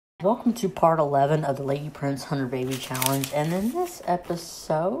Welcome to part 11 of the Lady Prince 100 Baby Challenge, and in this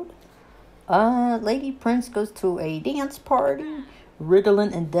episode, Lady Prince goes to a dance party.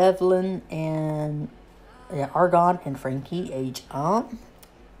 Ridolan and Devlin and Argon and Frankie age up.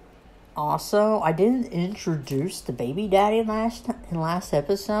 Also, I didn't introduce the baby daddy in last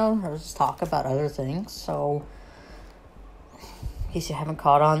episode. I was just talking about other things, so in case you haven't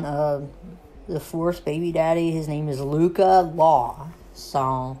caught on, the fourth baby daddy, his name is Luca Law.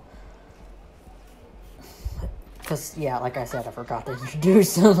 So, because, yeah, like I said, I forgot to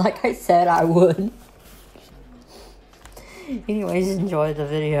introduce him like I said I would. Anyways, enjoy the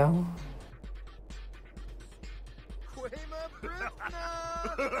video.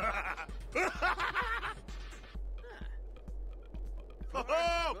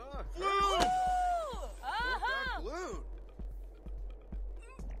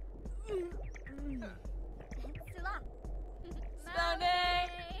 Sunday,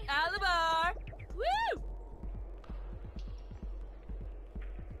 Alabar, woo!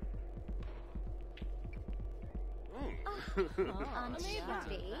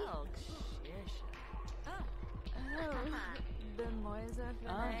 Ben Moiser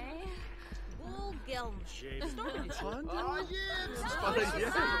Fenay. Woolgilm.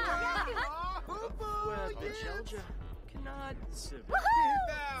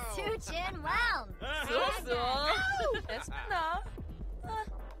 Suchin Well. Espina.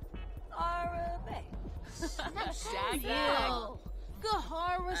 Arabe. Shaggy.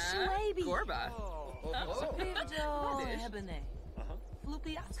 Gahara Shalabi. Gorba. Pivdo Hebene.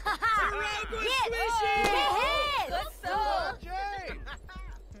 Flupia.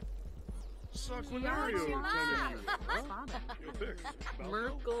 Saquinario,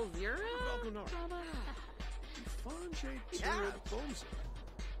 Merkel Zero?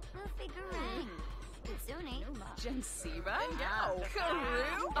 Murphy Garang. Kitsune. Jensiba?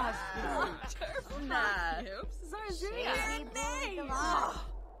 Karu? Turfna. Shady Boy Galore.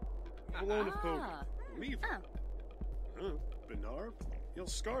 Bologna Folk, Leaf, Benarv,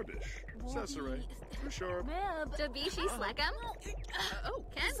 Yelskarbish, Cesare, Trushar, Dabishi Sleckum. Oh,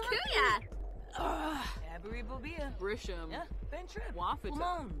 Ken Kuya. Abri Bobia. Brisham. Ben Trip. Wafita.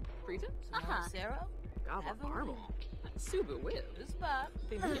 Lamon. Frita? Sarah. Gobble Marble. Suba Whip. Spa.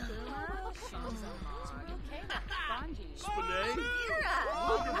 Spinay,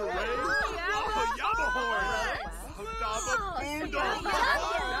 Logan Beret, Yabahorn, Hodava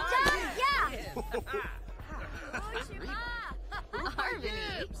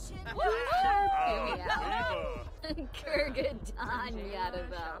Kurgadon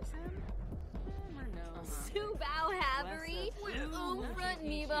Yadava. Subao Havery. Umfront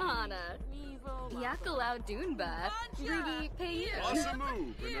Nibahana. Yakalau Dunba. Rudy Payut.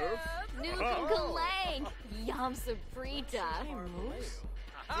 Asamu, Benerv, Nukan Kalang. Yam Sabrita.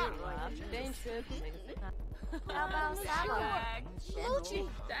 Abao Saba.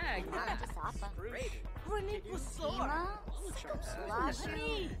 Dag. Kima.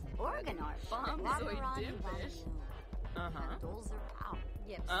 Lashu. Organar. Bombzoid Dimfish. Dolzer Pow.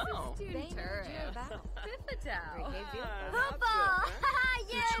 Oh. Fifatow. Football.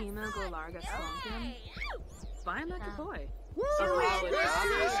 Yes. Chima Golarga Slunkin. Vima Kapoy.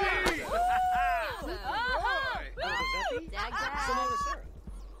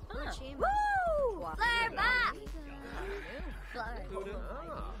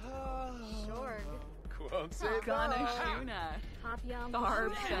 Short. Ghana Shuna. Papyam.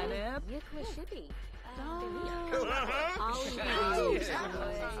 Barb Shenip. Yukwishipi.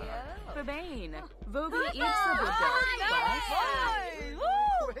 Fabane. Vogi Eats the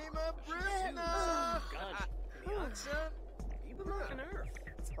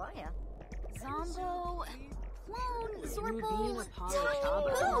Zombo. Clone. Zorpal.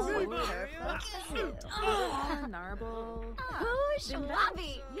 Narble. Whoosh.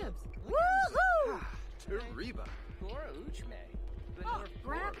 Lobby. Yibs. Woohoo. Teriba,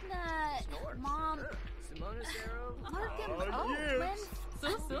 Brapna. Mom. Markham. yes. So.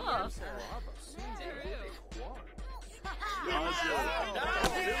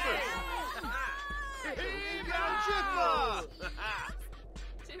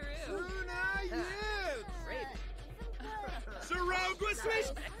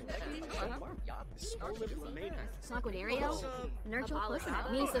 Saquinario. Nurture Pussy.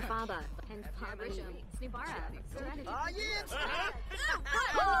 Misa Faba. And Fabri. Snibara.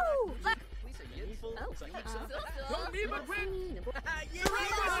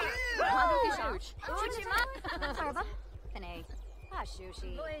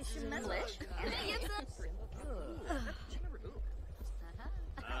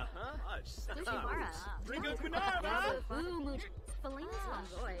 Woo! Felina's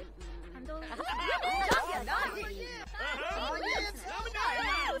enjoyed.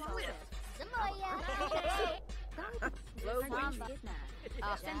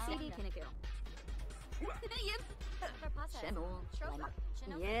 Sensei Kinniku.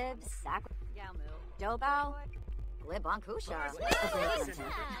 Yib, Sack, Dobao, Glibonkusha.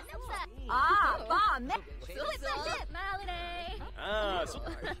 Bomb! Malade! Ah, so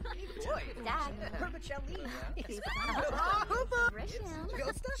Dad.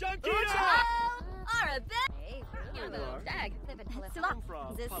 Shankita! Arabet! Dag. From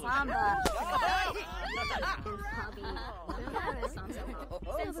Zisamba.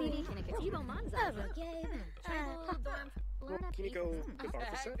 Sensei Kinniku. Ibo Manza. Kiniko,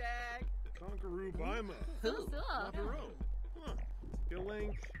 Officer, Conqueror Bima, Labaro,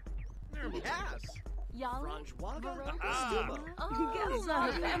 Gilink, Nermalas, Franjwaga,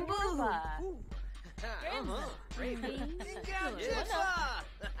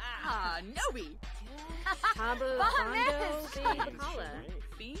 Nobi. Tabu, Bondo, Bakala.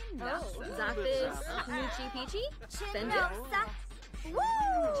 Zapis, Muchi Peachy, Bendix,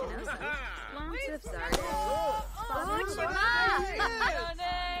 Longsif Zardes,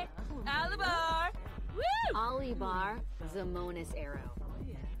 Alibar. Olibar, Zamonis Arrow.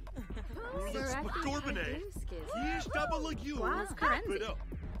 Dorbane, Yish Double you, Guas Karenzi.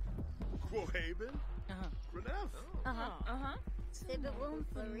 Quohaben, Renef, Sibawum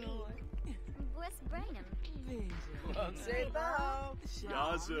Flurry. West Brainham.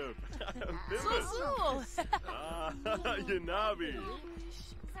 Yazib, Bibbis, Yanabi,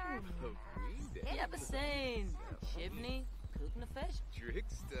 Yabasane. Shivney. Kuknafish.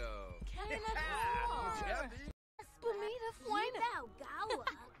 Drixto, Spumita Fwina.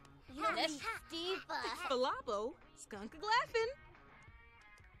 Falabo. Skunkaglaffin.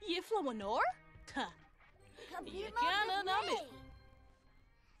 Yiflawanor. You can't numb it.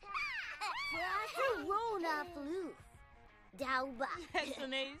 Rona Floof. Dauba.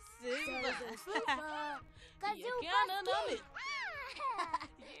 Hexane Silva. Super. You can't numb it.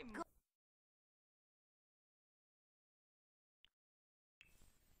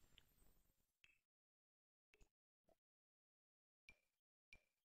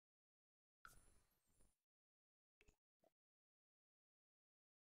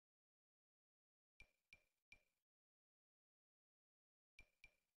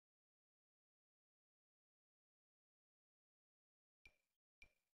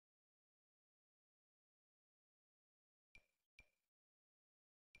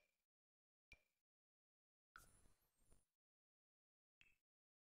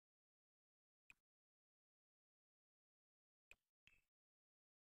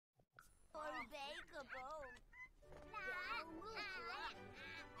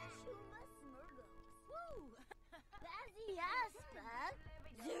 Baziaspa.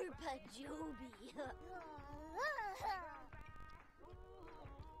 Zerpa Joby.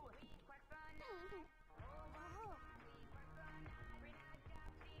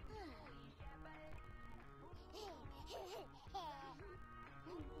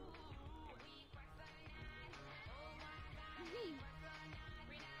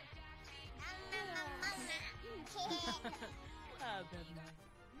 Ah, Devlin.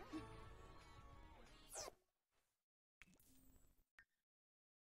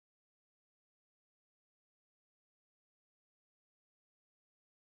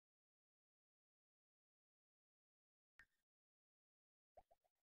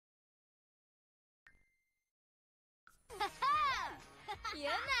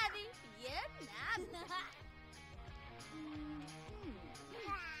 Yeah, Nabby. Yeah, Nabby.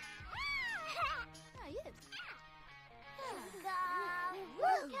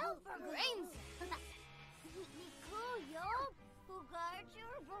 Look out for grains. Nikuyo,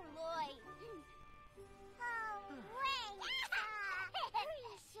 Fugarcher, Verloy.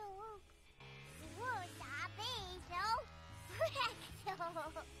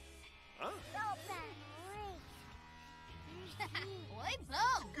 Oi, Bo!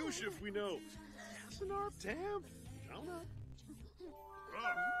 Goose if we know. Yasinarp, Tam, Jonah.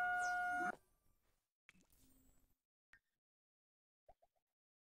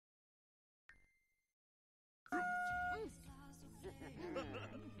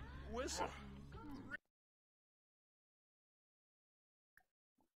 Whistle.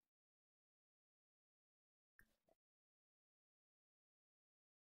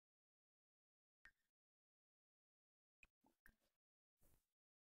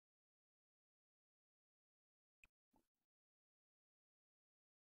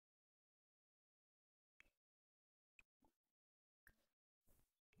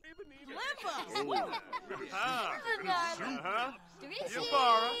 Limbo! Woo!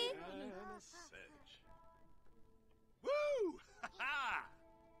 Yabara. Woo! Ha-ha!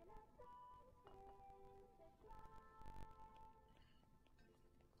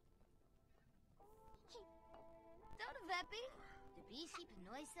 Don't Veppy. The BC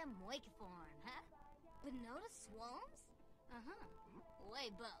Penoisa Moikiform, huh? Benota Swans? Uh-huh.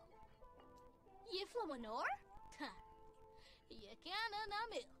 Waybo. Yiflamanor? Huh. Yakana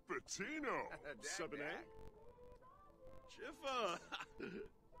Namil. Patino. Sabine. Chiffa.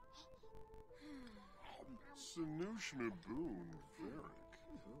 Sanushma Boon Varric.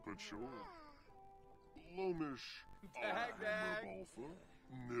 Pachor. Lomish. Balfa.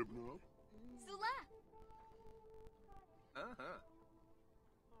 Nibnub. Sula. Uh-huh.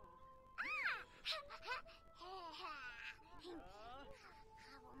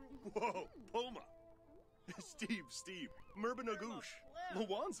 Whoa, Poma. Steve. Merbanagoosh.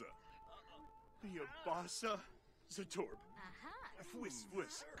 Lawanza. Biabasa. Zatorb. Aha.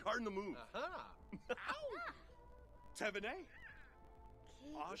 Fwiss. Cardinal Uh-huh. Tevene.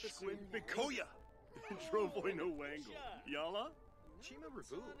 Oshquin. Bikoya. Drovoy no wangle. Yala. Chima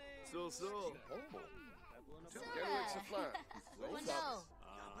Rabu. So. Homo. Gerwick Saflan. Wano.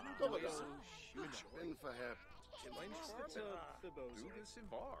 Ben Faheb. Mein Schwarze. Duga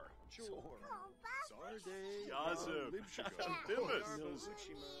Sivar. Sarde. Yazib. Bibbis.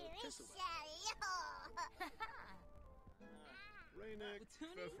 Rainik.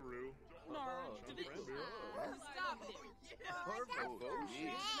 Feferu. Nar, stop it.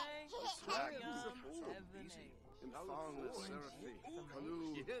 Infong Seraphi. Kalu.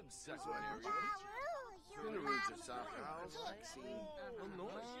 Yib Secretary. Pinarooja Sakal.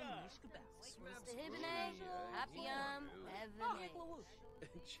 Hibine. Happyum. Evane.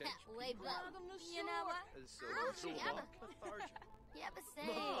 Waybo. You know what? Yabba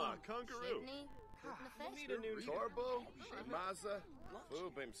Conqueroo. Shibney. Need a new Torbo. Maza.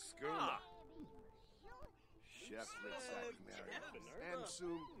 Fubim Skooma. Chef Secretary. And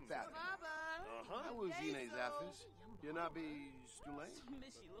soon Fabi. How was Yine Zathis? Yanabi Stulane?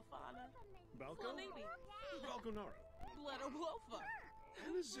 Mishy Lafana. Balco. Balconara. Letter Blofa.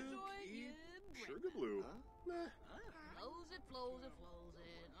 Anazook. Sugar Blue. Nah. Flows it.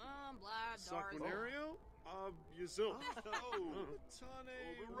 Blah, Saquinario. Yazil. Tane.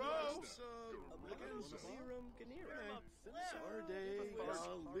 Rose. Zerum. Ganira. Sarde.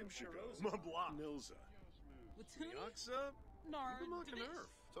 Libshiko. Mabla. Nilza. Watuni. Yaksa. Nar. Nerf.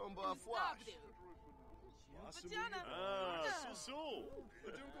 Tomba Fwash. Sul.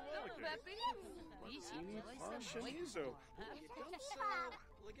 Ini Pashanizo.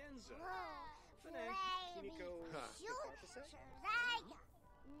 Legenza. Kiniko.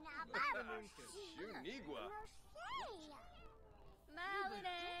 Shunigua.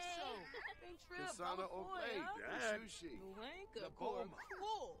 Malade. Kasana Obey. Dad. Sushi. Wanka. Naboma.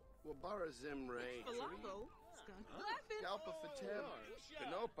 Cool. Wabara Zimre. Falafel. Skunk laughing. Galpa Fatem.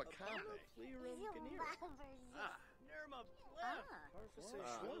 Pinopa Kambe. Nerma.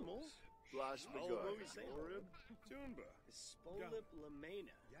 Schwemmel. Blash Begard. Orib. Toonba. Spolip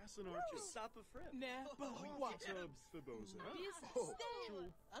Lamena. Yasin Archer. Sapa Frip. Nah. Tub Fiboza.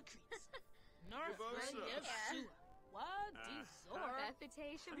 A crease. Nar. Barbosa. Yes. Why Dizor?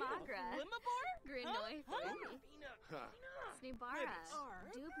 Reputation Magra. Limabor? Grinoi. Ha. Snubara.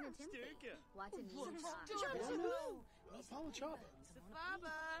 Duke Natimpi. Watani. Palachaba.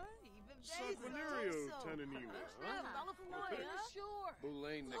 Safaba. Even Saquinario Tananiwa. Sure.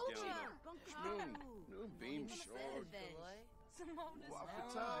 Boulain Nagana. Shmoon. No beam short.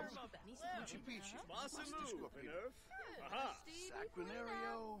 Wafatab. Pucci Peachy. Masamu. Nerf. Aha.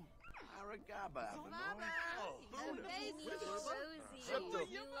 Saquinario. Aragaba. Rosie.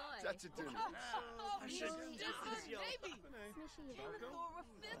 Tatadun.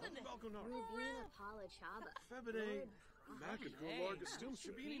 Rubina Paula Chaba. Febide. Macador Largastum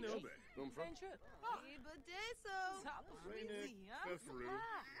Shabini Nobe. Rainik. Feferu.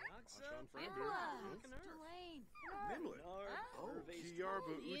 Ashan Framber. Nimlet.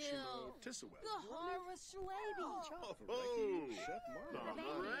 Kiarba Uchino. Tissaweb. Oh. Chef Marlon.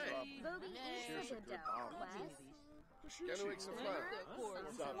 Bobby Isabel. Kenwick Saflan.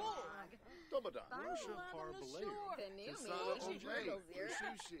 Domada. Rusha Parbaleo. Kasana Obey.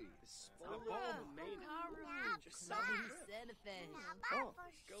 Sushi. Spolip Lamena.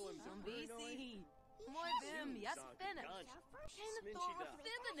 BC. Moi bim, yes, finish.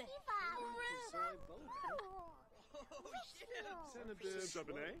 Soy Boat. Senabib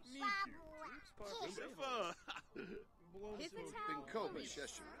Sabine. Niku. Sifa. Binkoba,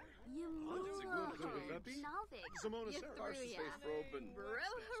 Sheshin. Nalvik. Zamona You Sarah. threw Parsons ya. Faith Froben. Bro,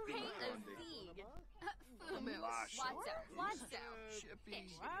 hooray, a Zeeg. Fumu. Watso. Chippy.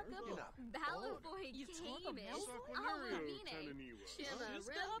 Rockable. Balaboy You told them Camus. Saquinario, Alvine. Tananiwa. Chima Just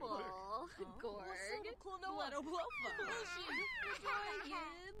Ripple. Gorg. What a bluffer.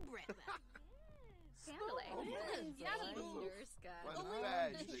 Candle. Yahoo. Nurska. What a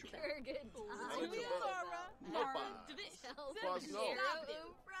badge they got.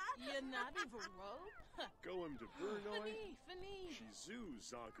 You're not even rogue. Go him to Brunoy. Shizu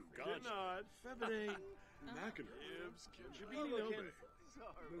Zaku Ganad. Febene. Nakano. Ibs. Kinjabini Nobe.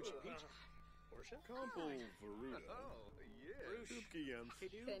 Moochie Peach. Porsche? Kompo Varuda. Tupki Yemf.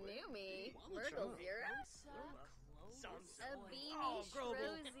 Kanumi. Myrtle Zero. Abini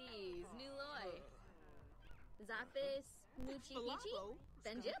Shrosies. Nuloy. Zappis. Moochie Peachy.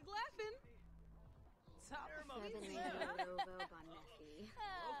 Benjip. Laughing. Top of Rovo Bonnefi.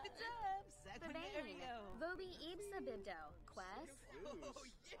 Sabane. Vobi Ibsa Bibdo. Quest.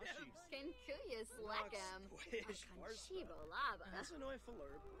 Kenkuya Slackum. Conchibo Lava. Asanoy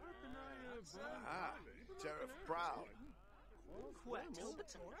Falurb. Ah, Tariff Proud.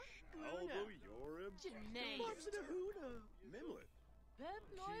 Albo Yorib. Janae. Huna. Mimlet. Pep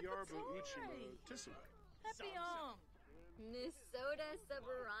Kiarba Uchima. Tissue. Happy on. Minnesota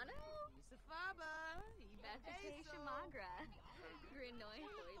Soberano. Safaba. Vegetation Magra. Grinoy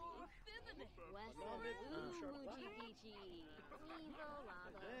West Muji Peachy. Evo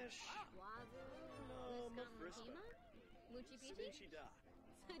Lava. Dash. Wazoo. Mafriska. Wisconsin. Muchi Peachy. Vinci Da.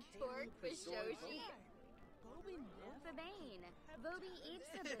 Torque Bishoshi. Bobby Neff. Fabane. Vobi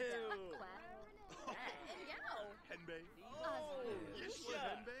Ibsa Ew. Quest. And yo. Henbei. Isha.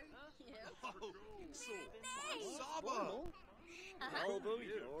 Henbei. Saba. Albo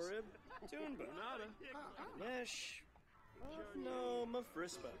Yorib. Toonba. Nada. Nesh. No,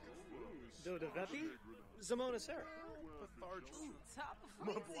 Mafrispa. Doda Vepi. Zamona Sarah. Top of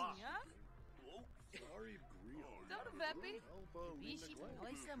Mabla. freezing, huh? Sorry, Griot. Don't Veppy. Elba. Bishi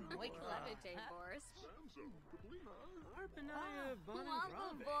Noisa Moika. Levitate Forest. Arpanaya Bonnie Wampa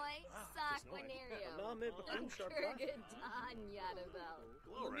Grande. Boy. Saquinario. Namib Boom Sharp Rock. Kurgadan Yadabel.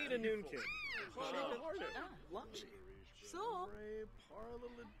 Lamita Noon Kid. Shana Harder. Lunchy. So, Ray Parla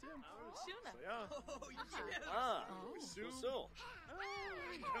Ladimp. Shuna. Ah. Sue. So.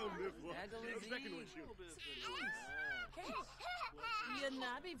 You're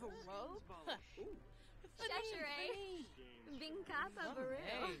not even rogue? Cheshire. Binkapa Baru.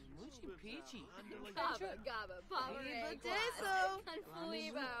 Hey, Muchi Peachy. Gaba Gaba. Pavare. Bateso.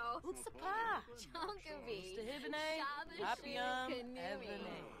 Confuivo. Utsapa. Chonkavi. Mr. Hibine. Shabashi. Hapium. Kanumi.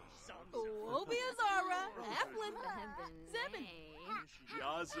 Ebony. Obiazara. Evelyn. Seven.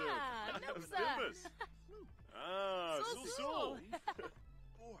 Yaza. Ah, Nupsa. Dimbus. Ah, Sul.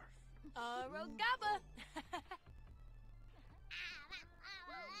 Rogaba.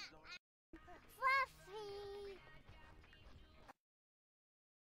 Fluffy.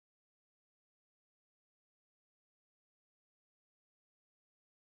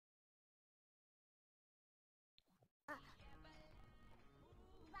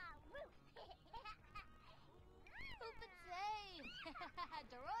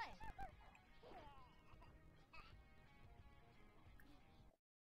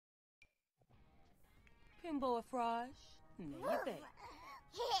 Pinboy Frosh. Neighbor.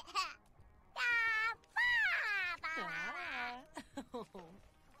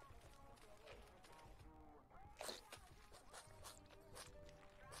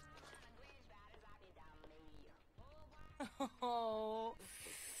 Oh.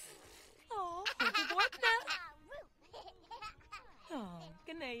 Oh, what now? Oh,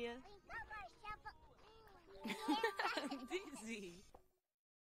 Ganea. Dizzy.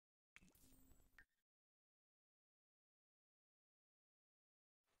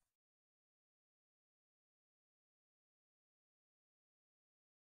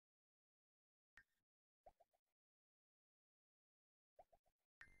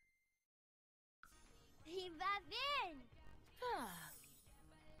 He va bien. Ah.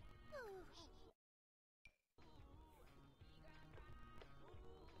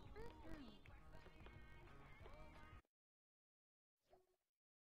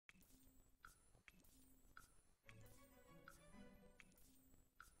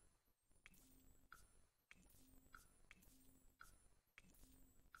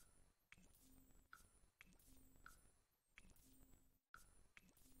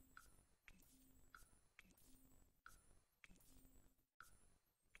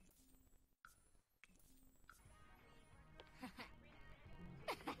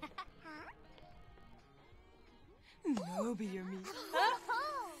 No be your me.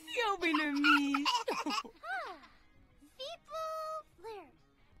 Yo be no me. People flirt.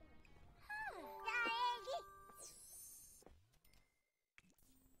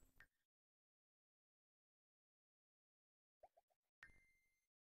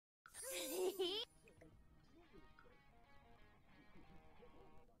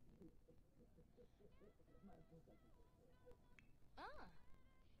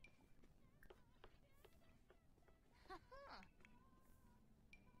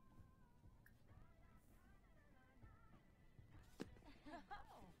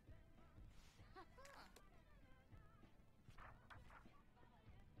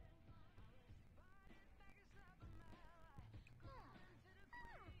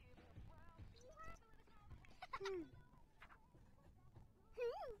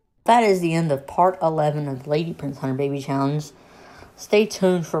 That is the end of part 11 of the Lady Prince Hunter Baby Challenge. Stay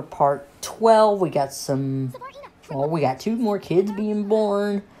tuned for part 12. We got we got 2 more kids being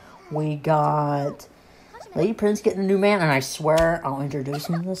born. We got Lady Prince getting a new man, and I swear I'll introduce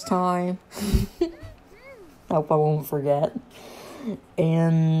him this time. I hope I won't forget.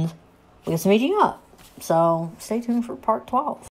 And we got some eating up. So stay tuned for part 12.